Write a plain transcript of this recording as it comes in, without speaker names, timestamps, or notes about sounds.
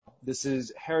This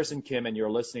is Harrison Kim, and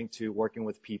you're listening to Working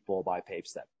with People by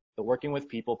PaveStep. The Working with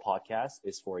People podcast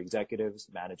is for executives,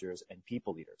 managers, and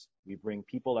people leaders. We bring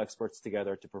people experts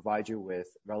together to provide you with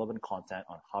relevant content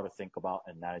on how to think about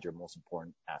and manage your most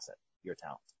important asset, your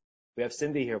talent. We have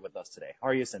Cindy here with us today. How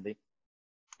are you, Cindy?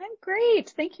 I'm great.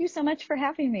 Thank you so much for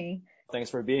having me. Thanks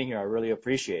for being here. I really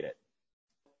appreciate it.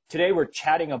 Today, we're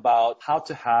chatting about how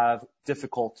to have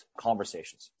difficult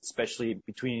conversations, especially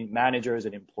between managers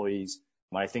and employees.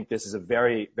 I think this is a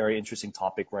very, very interesting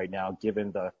topic right now,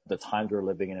 given the times we're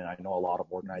living in. And I know a lot of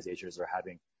organizations are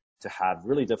having to have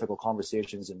really difficult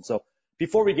conversations. And so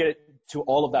before we get to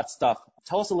all of that stuff,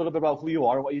 tell us a little bit about who you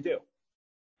are and what you do.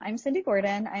 I'm Cindy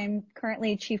Gordon. I'm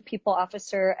currently Chief People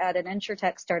Officer at an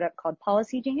insurtech startup called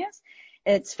Policy Genius.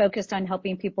 It's focused on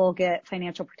helping people get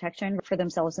financial protection for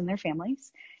themselves and their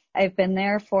families. I've been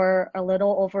there for a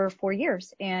little over 4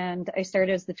 years, and I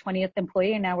started as the 20th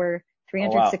employee, and now we're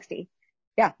 360. Oh, wow.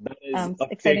 Yeah. That is a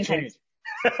exciting big change.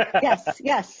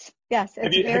 Yes. It's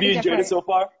Have you enjoyed different. it so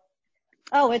far?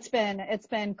 Oh, it's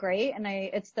been great. And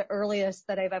it's the earliest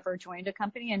that I've ever joined a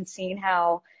company, and seeing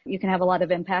how you can have a lot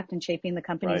of impact in shaping the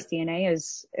company's DNA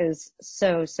is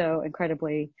so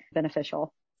incredibly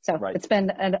beneficial. So It's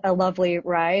been a lovely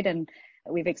ride, and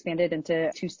we've expanded into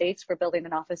 2 states. We're building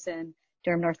an office in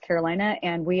Durham, North Carolina,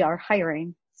 and we are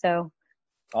hiring. So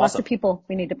Lots of people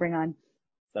we need to bring on.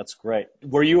 That's great.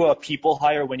 Were you a people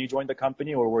hire when you joined the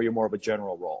company, or were you more of a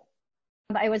general role?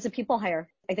 I was a people hire.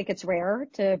 I think it's rare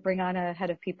to bring on a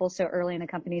head of people so early in a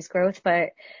company's growth,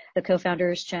 but the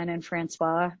co-founders, Jen and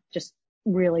Francois, just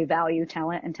really value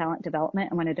talent and talent development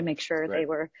and wanted to make sure they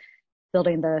were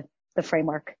building the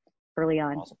framework early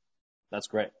on. Awesome. That's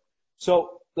great.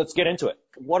 So let's get into it.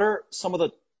 What are some of the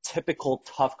typical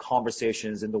tough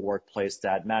conversations in the workplace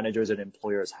that managers and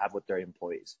employers have with their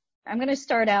employees? I'm going to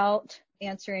start out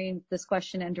answering this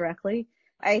question indirectly.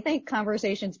 I think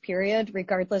conversations, period,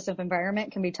 regardless of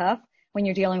environment, can be tough when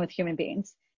you're dealing with human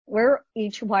beings. We're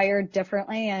each wired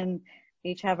differently and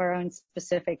each have our own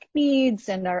specific needs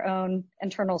and our own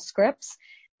internal scripts.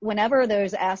 Whenever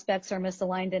those aspects are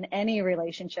misaligned in any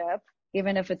relationship,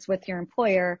 even if it's with your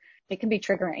employer, it can be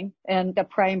triggering and a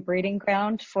prime breeding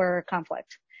ground for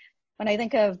conflict. When I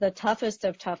think of the toughest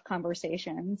of tough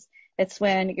conversations, it's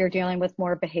when you're dealing with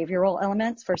more behavioral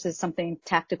elements versus something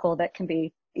tactical that can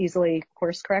be easily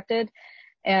course corrected.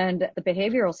 And the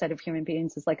behavioral side of human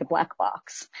beings is like a black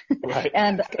box. Right.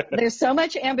 And there's so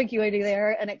much ambiguity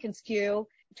there, and it can skew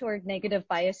toward negative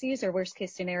biases or worst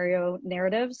case scenario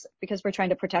narratives because we're trying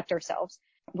to protect ourselves.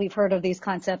 We've heard of these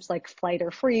concepts like flight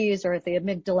or freeze or the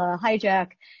amygdala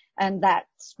hijack, and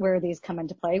that's where these come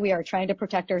into play. We are trying to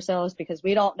protect ourselves because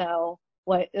we don't know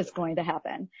what is going to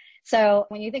happen. So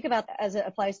when you think about that as it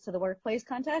applies to the workplace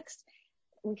context,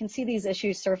 we can see these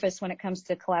issues surface when it comes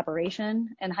to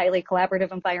collaboration and highly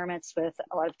collaborative environments with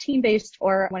a lot of team-based,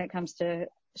 or when it comes to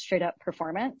straight up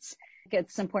performance.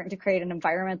 It's important to create an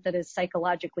environment that is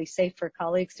psychologically safe for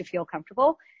colleagues to feel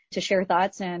comfortable, to share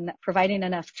thoughts, and providing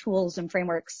enough tools and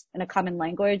frameworks in a common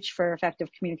language for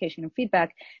effective communication and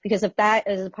feedback. Because if that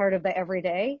is a part of the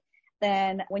everyday,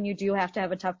 then when you do have to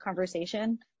have a tough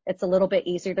conversation, it's a little bit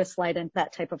easier to slide into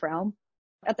that type of realm.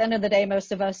 At the end of the day,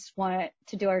 most of us want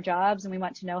to do our jobs and we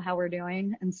want to know how we're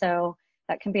doing. And so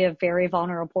that can be a very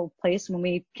vulnerable place when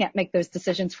we can't make those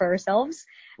decisions for ourselves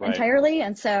entirely.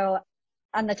 And so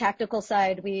on the tactical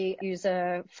side, we use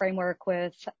a framework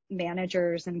with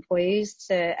managers and employees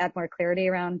to add more clarity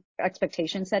around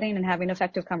expectation setting and having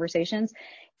effective conversations.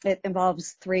 It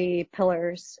involves 3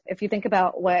 pillars. If you think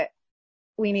about what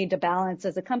we need to balance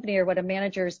as a company or what a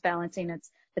manager is balancing, it's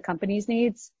the company's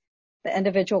needs, the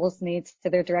individual's needs to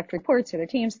their direct reports or their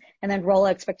teams, and then role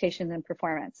expectations and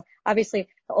performance. Obviously,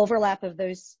 the overlap of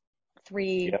those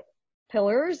 3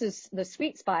 pillars is the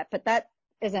sweet spot, but that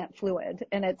isn't fluid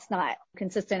and it's not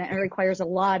consistent. It requires a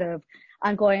lot of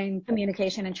ongoing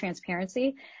communication and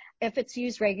transparency. If it's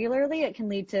used regularly, it can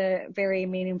lead to very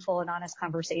meaningful and honest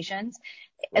conversations,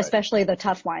 especially the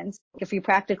tough ones. If you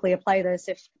practically apply this,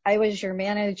 if I was your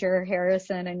manager,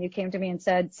 Harrison, and you came to me and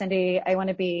said, Cindy, I want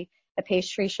to be a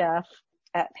pastry chef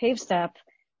at PaveStep,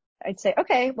 I'd say,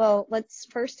 okay, well, let's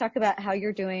first talk about how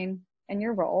you're doing in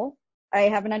your role. I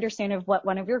have an understanding of what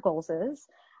one of your goals is.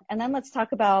 And then let's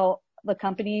talk about the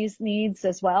company's needs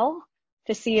as well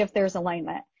to see if there's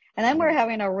alignment. And then we're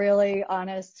having a really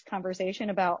honest conversation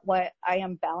about what I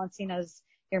am balancing as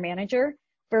your manager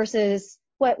versus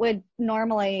what would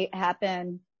normally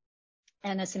happen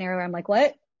in a scenario where I'm like,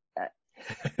 what?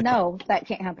 No, that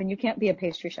can't happen. You can't be a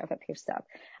pastry chef at Pasteup.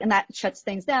 And that shuts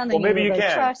things down. Then Well, maybe you erode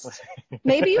can. trust.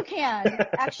 Maybe you can.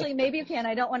 Actually, maybe you can.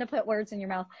 I don't want to put words in your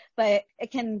mouth, but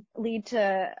it can lead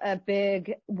to a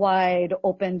big, wide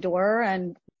open door.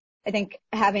 And I think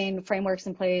having frameworks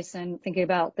in place and thinking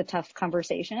about the tough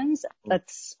conversations,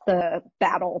 that's the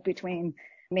battle between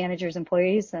managers,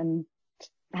 employees, and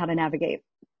how to navigate.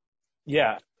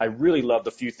 Yeah, I really love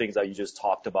the few things that you just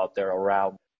talked about there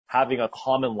around having a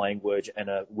common language and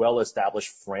a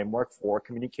well-established framework for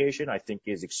communication, I think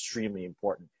is extremely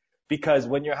important. Because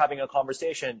when you're having a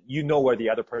conversation, you know where the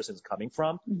other person's coming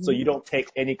from, so you don't take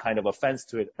any kind of offense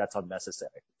to it that's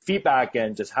unnecessary. Feedback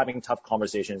and just having tough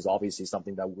conversations is obviously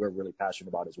something that we're really passionate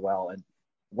about as well. And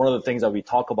one of the things that we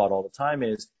talk about all the time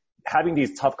is having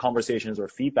these tough conversations or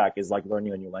feedback is like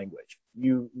learning a new language.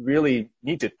 You really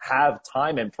need to have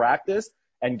time and practice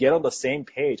and get on the same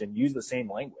page and use the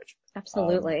same language.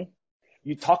 Absolutely.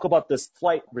 You talk about this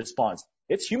flight response.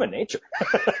 It's human nature.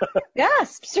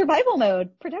 Yes, survival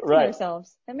mode, protecting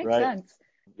ourselves. That makes sense.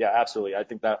 Yeah, absolutely. I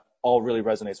think that all really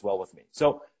resonates well with me.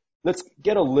 So let's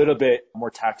get a little bit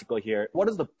more tactical here. What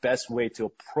is the best way to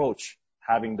approach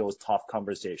having those tough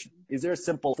conversations? Is there a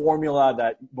simple formula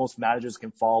that most managers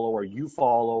can follow or you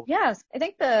follow? Yes, I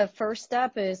think the first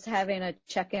step is having a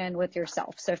check-in with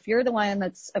yourself. So if you're the one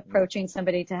that's approaching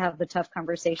somebody to have the tough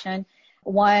conversation,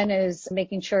 one is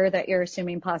making sure that you're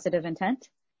assuming positive intent.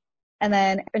 And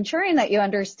then ensuring that you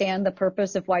understand the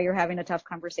purpose of why you're having a tough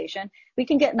conversation. We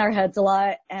can get in our heads a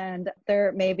lot, and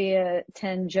there may be a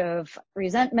tinge of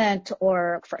resentment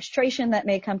or frustration that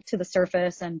may come to the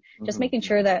surface, and just making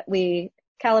sure that we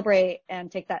calibrate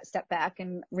and take that step back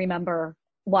and remember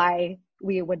why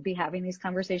we would be having these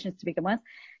conversations to begin with.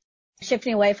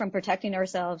 Shifting away from protecting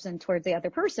ourselves and towards the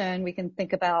other person, we can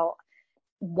think about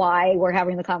why we're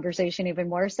having the conversation even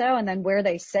more so, and then where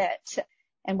they sit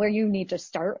and where you need to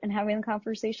start in having the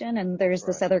conversation. And there's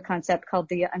this other concept called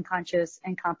the unconscious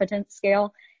incompetence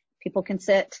scale. People can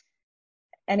sit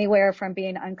anywhere from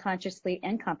being unconsciously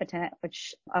incompetent,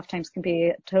 which oftentimes can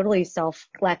be totally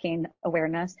self-lacking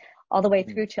awareness, all the way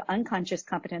through to unconscious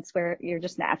competence, where you're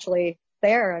just naturally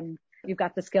there and you've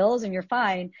got the skills and you're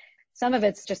fine. Some of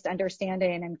it's just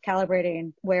understanding and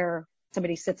calibrating where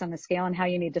somebody sits on the scale and how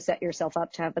you need to set yourself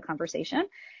up to have the conversation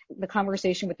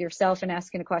with yourself, and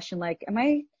asking a question like, am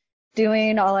I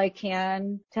doing all I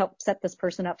can to help set this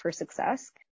person up for success?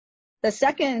 The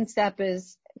second step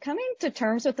is coming to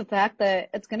terms with the fact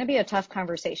that it's going to be a tough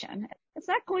conversation. It's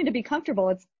not going to be comfortable.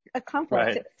 It's a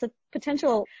conflict. It's a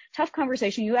potential tough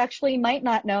conversation. You actually might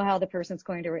not know how the person's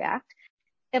going to react.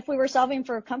 If we were solving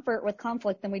for comfort with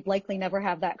conflict, then we'd likely never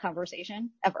have that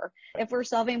conversation ever. If we're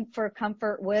solving for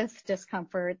comfort with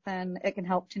discomfort, then it can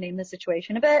help to name the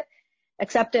situation a bit,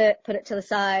 accept it, put it to the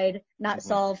side, not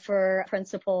solve for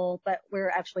principle, but we're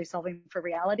actually solving for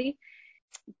reality.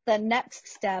 The next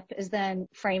step is then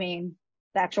framing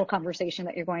the actual conversation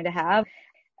that you're going to have.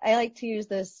 I like to use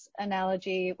this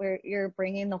analogy where you're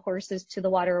bringing the horses to the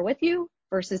water with you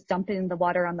versus dumping the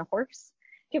water on the horse.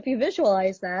 If you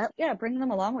visualize that, bring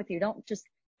them along with you. Don't just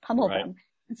pummel them.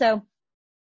 And so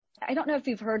I don't know if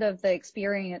you've heard of the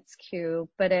experience cube,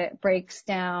 but it breaks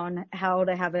down how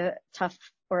to have a tough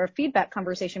or a feedback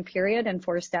conversation period in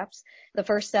 4 steps. The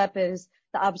first step is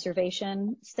the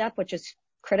observation step, which is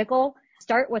critical.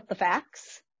 Start with the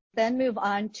facts, then move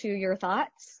on to your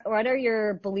thoughts. What are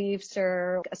your beliefs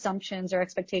or assumptions or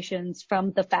expectations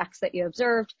from the facts that you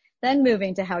observed? Then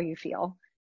moving to how you feel.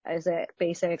 Is it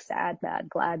basic, sad, mad,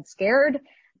 glad, scared?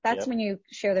 That's when you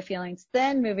share the feelings.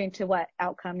 Then moving to what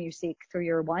outcome you seek through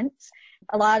your wants.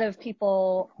 A lot of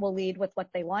people will lead with what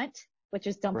they want, which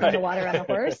is dumping the water on the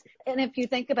horse. And if you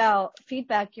think about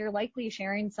feedback, you're likely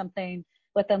sharing something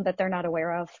with them that they're not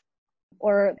aware of,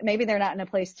 or maybe they're not in a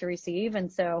place to receive.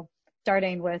 And so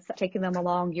starting with taking them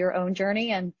along your own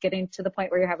journey and getting to the point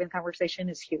where you're having a conversation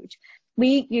is huge.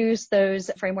 We use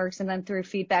those frameworks, and then through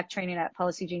feedback training at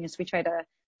Policy Genius, we try to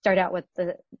start out with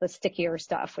the stickier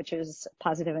stuff, which is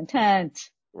positive intent,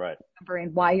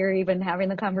 remembering why you're even having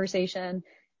the conversation,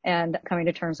 and coming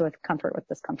to terms with comfort with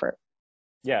discomfort.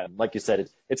 Yeah, like you said,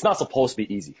 it's not supposed to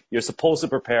be easy. You're supposed to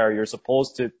prepare. You're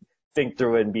supposed to think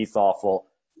through it and be thoughtful.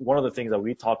 One of the things that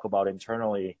we talk about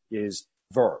internally is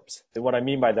verbs. And what I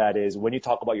mean by that is when you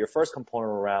talk about your first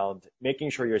component around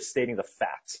making sure you're stating the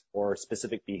facts or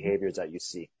specific behaviors that you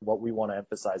see, what we want to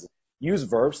emphasize is use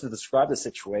verbs to describe the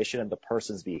situation and the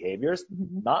person's behaviors,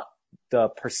 not the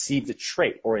perceived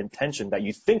trait or intention that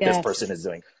you think this person is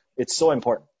doing. It's so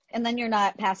important. And then you're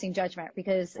not passing judgment,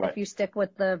 because if you stick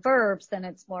with the verbs, then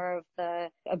it's more of the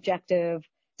objective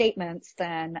statements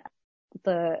than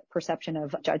the perception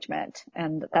of judgment.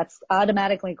 And that's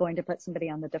automatically going to put somebody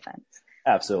on the defense.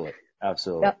 Absolutely.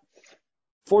 Absolutely. Yep.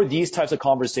 For these types of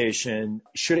conversation,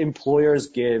 should employers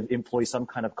give employees some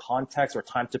kind of context or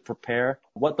time to prepare?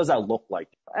 What does that look like?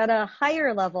 At a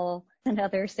higher level,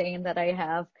 another saying that I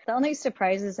have, the only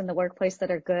surprises in the workplace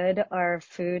that are good are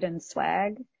food and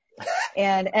swag.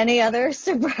 And any other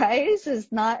surprise is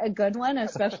not a good one,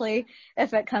 especially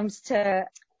if it comes to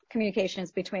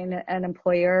communications between an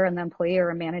employer and the employee, or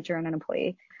a manager and an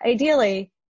employee.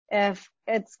 Ideally, if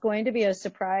it's going to be a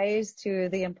surprise to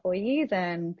the employee,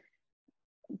 then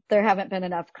there haven't been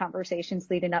enough conversations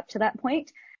leading up to that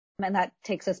point. And that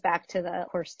takes us back to the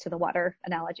horse to the water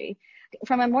analogy.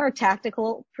 From a more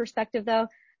tactical perspective, though,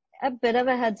 a bit of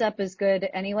a heads up is good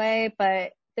anyway,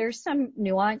 but there's some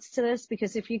nuance to this,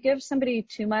 because if you give somebody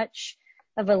too much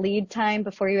of a lead time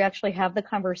before you actually have the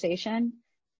conversation,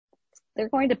 they're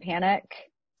going to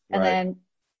panic and then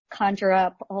conjure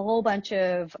up a whole bunch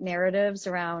of narratives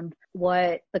around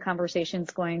what the conversation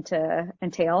is going to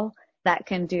entail. That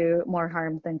can do more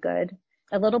harm than good.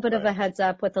 A little bit of a heads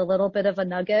up with a little bit of a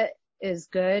nugget is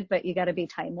good, but you got to be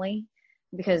timely,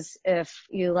 because if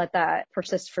you let that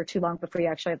persist for too long before you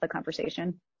actually have the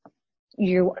conversation,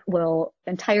 you will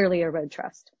entirely erode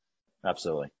trust.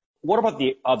 Absolutely. What about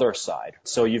the other side?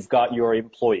 So you've got your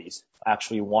employees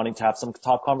actually wanting to have some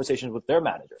tough conversations with their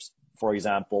managers. For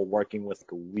example, working with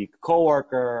a weak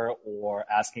coworker or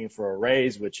asking for a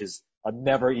raise, which is a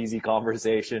never easy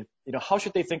conversation. How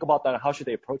should they think about that, and how should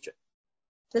they approach it?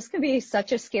 This can be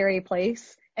such a scary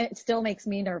place. And it still makes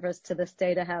me nervous to this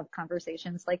day to have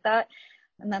conversations like that.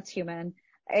 And that's human.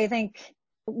 I think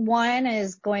one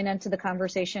is going into the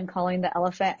conversation, calling the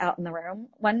elephant out in the room.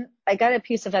 I got a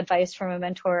piece of advice from a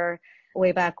mentor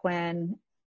way back when,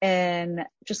 and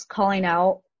just calling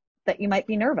out that you might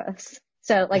be nervous.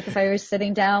 So like if I was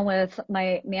sitting down with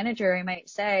my manager, I might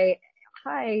say,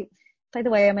 hi, by the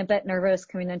way, I'm a bit nervous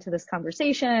coming into this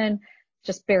conversation.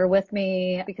 Just bear with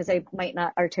me because I might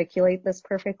not articulate this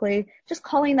perfectly. Just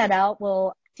calling that out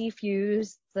will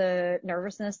defuse the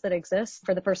nervousness that exists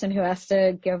for the person who has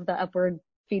to give the upward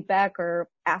feedback or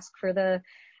ask for the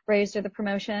raise or the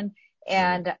promotion.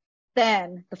 And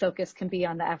then the focus can be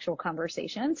on the actual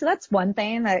conversation. So that's one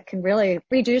thing that can really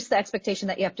reduce the expectation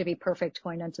that you have to be perfect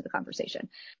going into the conversation.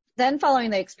 Then following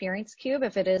the experience cube,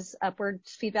 if it is upward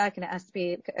feedback and it has to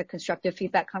be a constructive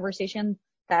feedback conversation,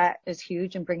 that is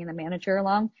huge, and bringing the manager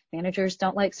along. Managers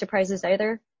don't like surprises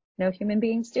either. No human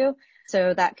beings do.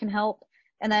 So that can help.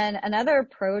 And then another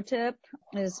pro tip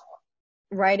is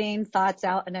writing thoughts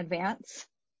out in advance.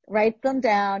 Write them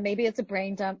down. Maybe it's a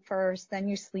brain dump first, then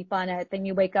you sleep on it, then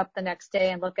you wake up the next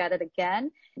day and look at it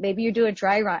again. Maybe you do a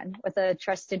dry run with a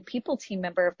trusted people team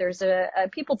member if there's a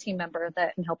people team member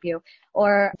that can help you,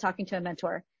 or talking to a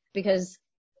mentor, because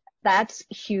that's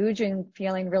huge in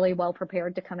feeling really well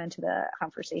prepared to come into the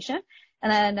conversation.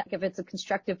 And then if it's a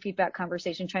constructive feedback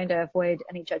conversation, trying to avoid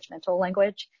any judgmental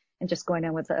language and just going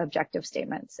in with the objective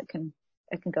statements, it can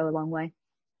go a long way.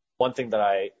 One thing that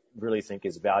I really think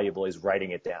is valuable is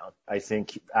writing it down. I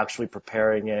think actually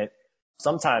preparing it,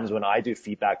 sometimes when I do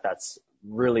feedback that's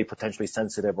really potentially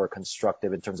sensitive or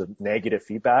constructive in terms of negative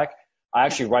feedback, I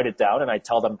actually write it down and I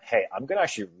tell them, hey, I'm going to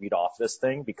actually read off this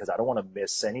thing because I don't want to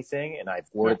miss anything. And I've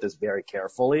worded this very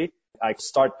carefully. I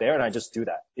start there and I just do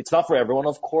that. It's not for everyone,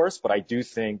 of course, but I do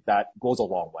think that goes a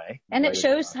long way. And it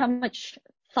shows how much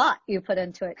thought you put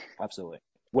into it. Absolutely.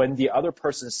 When the other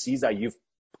person sees that you've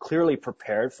clearly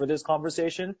prepared for this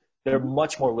conversation, they're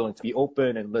much more willing to be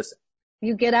open and listen.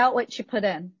 You get out what you put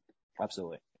in.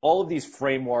 Absolutely. All of these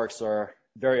frameworks are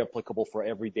very applicable for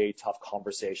everyday tough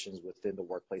conversations within the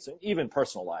workplace and even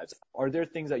personal lives. Are there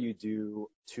things that you do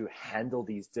to handle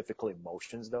these difficult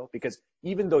emotions though? Because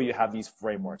even though you have these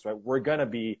frameworks, right, we're going to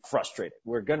be frustrated.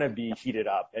 We're going to be heated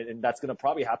up, and that's going to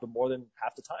probably happen more than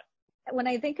half the time. When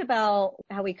I think about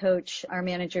how we coach our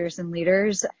managers and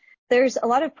leaders, there's a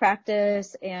lot of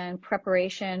practice and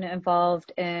preparation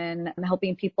involved in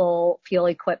helping people feel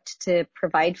equipped to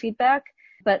provide feedback.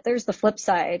 But there's the flip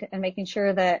side, and making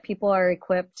sure that people are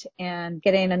equipped and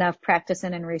getting enough practice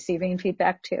in and receiving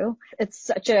feedback too. It's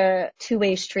such a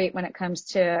two-way street when it comes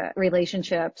to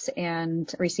relationships,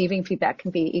 and receiving feedback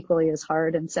can be equally as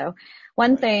hard. And so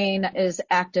one thing is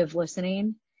active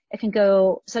listening. It can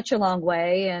go such a long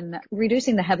way in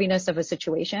reducing the heaviness of a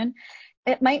situation.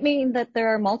 It might mean that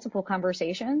there are multiple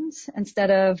conversations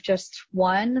instead of just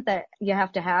one that you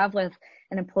have to have with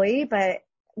an employee, but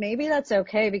maybe that's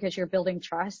okay because you're building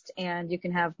trust and you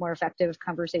can have more effective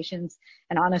conversations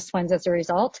and honest ones as a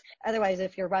result. Otherwise,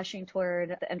 if you're rushing toward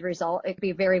the end result, it could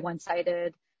be very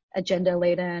one-sided. agenda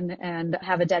laden and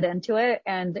have a dead end to it,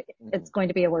 and it's going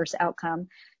to be a worse outcome.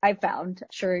 I've found,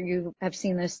 sure you have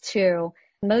seen this too,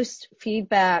 most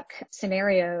feedback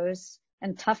scenarios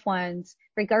and tough ones,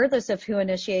 regardless of who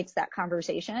initiates that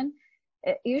conversation,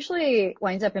 it usually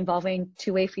winds up involving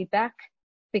two-way feedback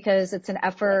because it's an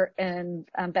effort in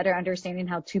better understanding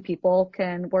how two people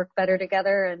can work better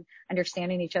together and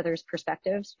understanding each other's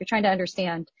perspectives. You're trying to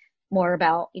understand more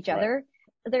about each other.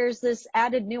 There's this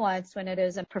added nuance when it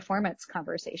is a performance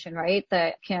conversation, right?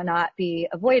 That cannot be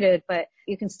avoided, but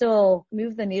you can still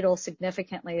move the needle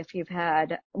significantly if you've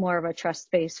had more of a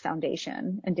trust-based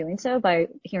foundation in doing so by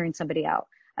hearing somebody out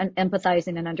and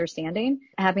empathizing and understanding,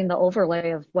 having the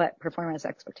overlay of what performance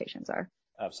expectations are.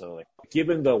 Absolutely.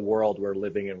 Given the world we're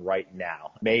living in right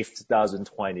now, May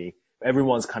 2020,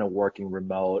 everyone's kind of working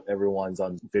remote, everyone's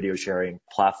on video sharing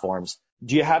platforms.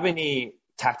 Do you have any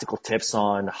tactical tips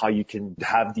on how you can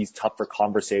have these tougher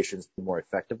conversations more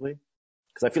effectively?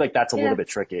 Because I feel like that's a little bit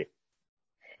tricky.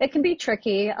 It can be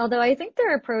tricky, although I think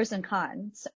there are pros and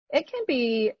cons. It can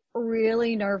be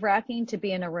really nerve-wracking to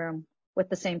be in a room with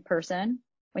the same person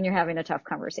when you're having a tough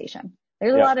conversation.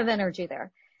 There's a lot of energy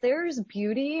there. There's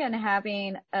beauty in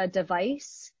having a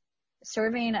device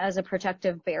serving as a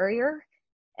protective barrier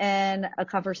in a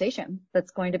conversation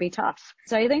that's going to be tough.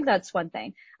 So I think that's one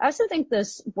thing. I also think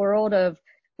this world of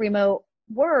remote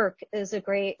work is a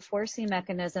great forcing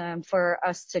mechanism for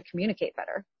us to communicate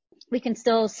better. We can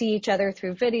still see each other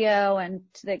through video, and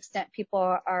to the extent people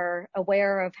are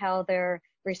aware of how they're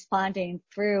responding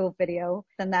through video,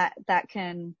 then that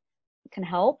can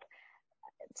help.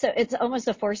 So it's almost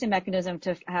a forcing mechanism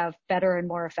to have better and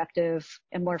more effective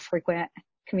and more frequent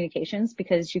communications,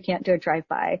 because you can't do a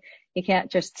drive-by. You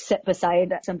can't just sit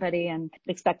beside somebody and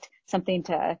expect something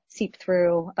to seep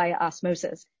through by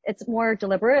osmosis. It's more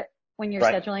deliberate when you're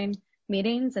scheduling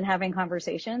meetings and having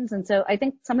conversations. And so I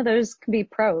think some of those can be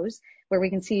pros where we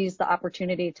can seize the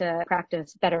opportunity to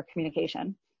practice better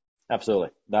communication. Absolutely.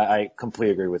 I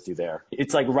completely agree with you there.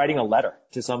 It's like writing a letter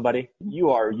to somebody. You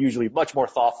are usually much more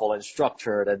thoughtful and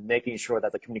structured and making sure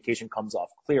that the communication comes off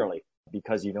clearly,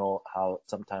 because you know how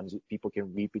sometimes people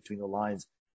can read between the lines.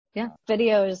 Yeah.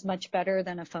 Video is much better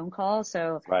than a phone call.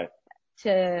 So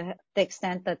to the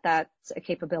extent that that's a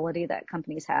capability that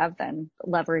companies have, then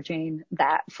leveraging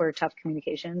that for tough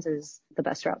communications is the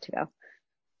best route to go.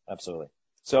 Absolutely.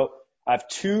 So I have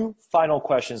two final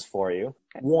questions for you.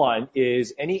 Okay. One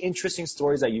is, any interesting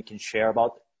stories that you can share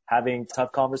about having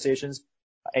tough conversations?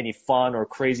 Any fun or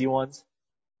crazy ones?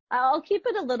 I'll keep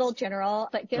it a little general,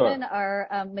 but given our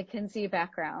McKinsey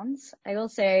backgrounds, I will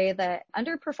say that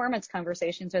underperformance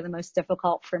conversations are the most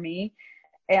difficult for me.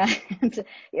 And,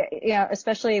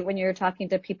 especially when you're talking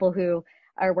to people who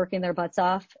are working their butts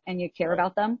off and you care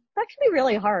about them, that can be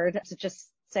really hard to just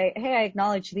say, hey, I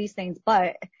acknowledge these things,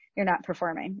 but you're not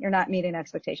performing. You're not meeting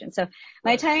expectations. So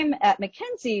my time at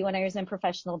McKinsey when I was in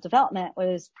professional development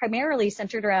was primarily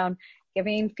centered around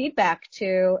giving feedback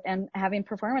to and having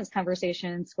performance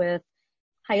conversations with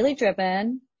highly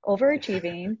driven,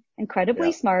 overachieving,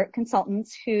 incredibly smart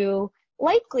consultants who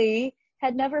likely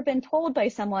had never been told by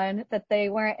someone that they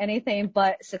weren't anything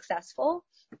but successful,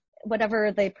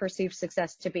 whatever they perceived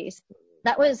success to be.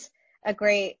 That was a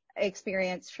great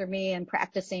experience for me in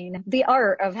practicing the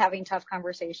art of having tough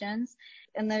conversations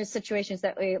in those situations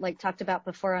that we talked about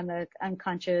before on the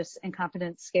unconscious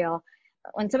incompetence scale.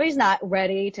 When somebody's not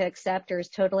ready to accept or is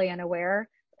totally unaware,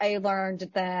 I learned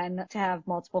then to have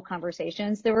multiple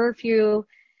conversations. There were a few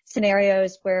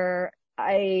scenarios where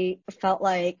I felt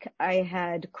like I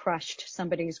had crushed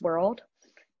somebody's world,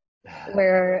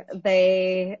 where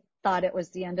they thought it was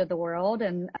the end of the world.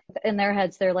 And in their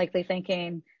heads, they're likely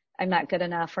thinking, I'm not good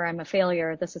enough, or I'm a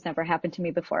failure. This has never happened to me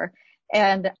before.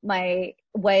 And my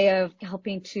way of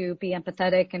helping to be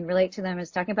empathetic and relate to them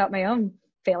is talking about my own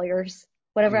failures,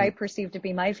 whatever I perceive to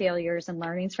be my failures, and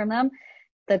learnings from them,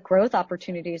 the growth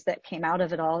opportunities that came out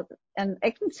of it all. And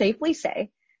I can safely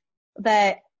say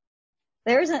that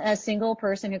there isn't a single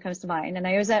person who comes to mind. And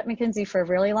I was at McKinsey for a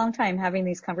really long time having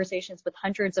these conversations with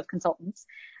hundreds of consultants,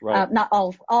 not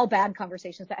all bad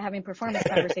conversations, but having performance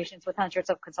conversations with hundreds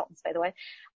of consultants, by the way.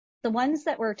 The ones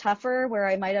that were tougher, where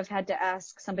I might have had to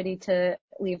ask somebody to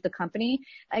leave the company,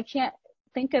 I can't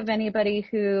think of anybody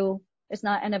who is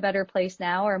not in a better place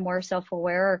now or more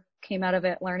self-aware or came out of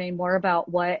it learning more about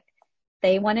what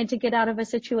they wanted to get out of a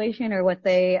situation or what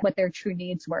their true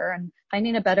needs were, and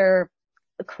finding a better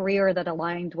career that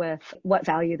aligned with what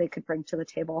value they could bring to the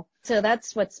table. So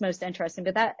that's what's most interesting.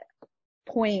 But that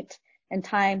point in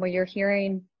time where you're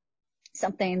hearing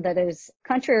something that is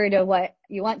contrary to what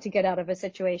you want to get out of a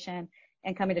situation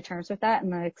and coming to terms with that,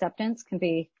 and the acceptance can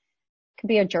be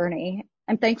a journey.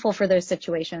 I'm thankful for those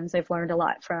situations. I've learned a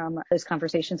lot from those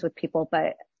conversations with people,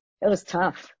 but it was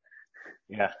tough.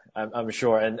 Yeah, I'm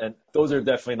sure. And those are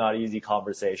definitely not easy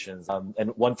conversations. And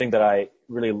one thing that I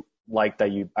really like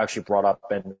that you actually brought up,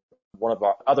 and one of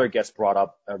our other guests brought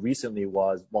up recently,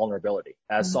 was vulnerability.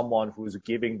 As someone who's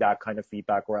giving that kind of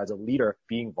feedback, or as a leader,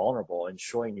 being vulnerable and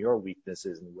showing your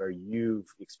weaknesses and where you've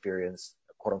experienced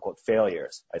quote unquote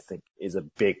failures, I think is a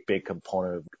big, big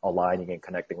component of aligning and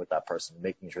connecting with that person,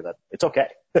 making sure that it's okay.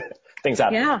 Things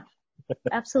happen. Yeah,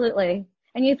 absolutely.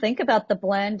 And you think about the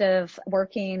blend of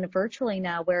working virtually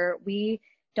now where we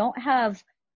don't have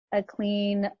a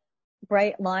clean,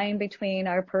 bright line between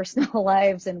our personal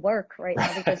lives and work right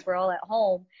now because we're all at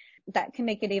home. That can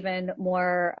make it even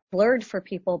more blurred for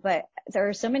people. But there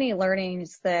are so many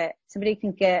learnings that somebody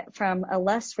can get from a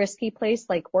less risky place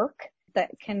like work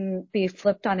that can be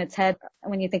flipped on its head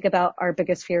when you think about our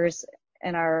biggest fears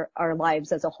in our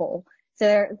lives as a whole.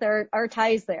 So there are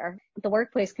ties there. The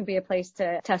workplace can be a place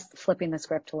to test flipping the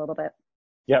script a little bit.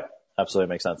 Yep, absolutely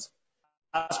makes sense.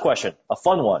 Last question, a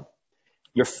fun one.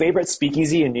 Your favorite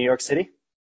speakeasy in New York City?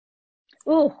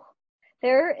 Ooh,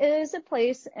 there is a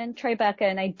place in Tribeca,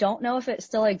 and I don't know if it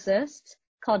still exists,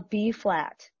 called B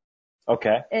Flat.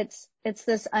 Okay. It's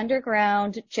this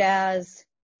underground jazz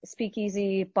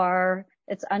speakeasy bar.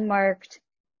 It's unmarked.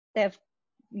 They have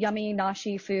yummy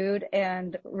nashi food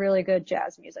and really good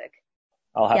jazz music.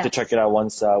 I'll have to check it out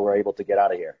once we're able to get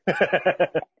out of here.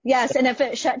 Yes, and if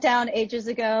it shut down ages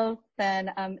ago,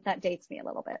 then that dates me a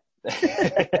little bit.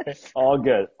 All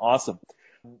good. Awesome.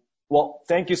 Well,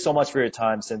 thank you so much for your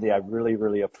time, Cindy. I really,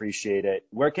 really appreciate it.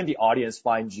 Where can the audience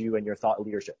find you and your thought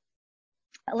leadership?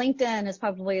 LinkedIn is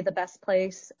probably the best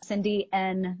place, Cindy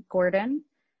N. Gordon,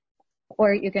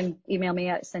 or you can email me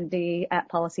at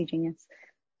cindy@policygenius.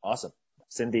 Awesome.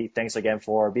 Cindy, thanks again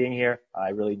for being here. I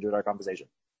really enjoyed our conversation.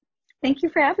 Thank you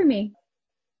for having me.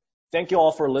 Thank you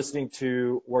all for listening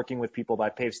to Working with People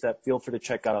by PaveStep. Feel free to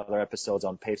check out other episodes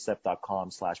on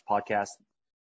pavestep.com/podcast.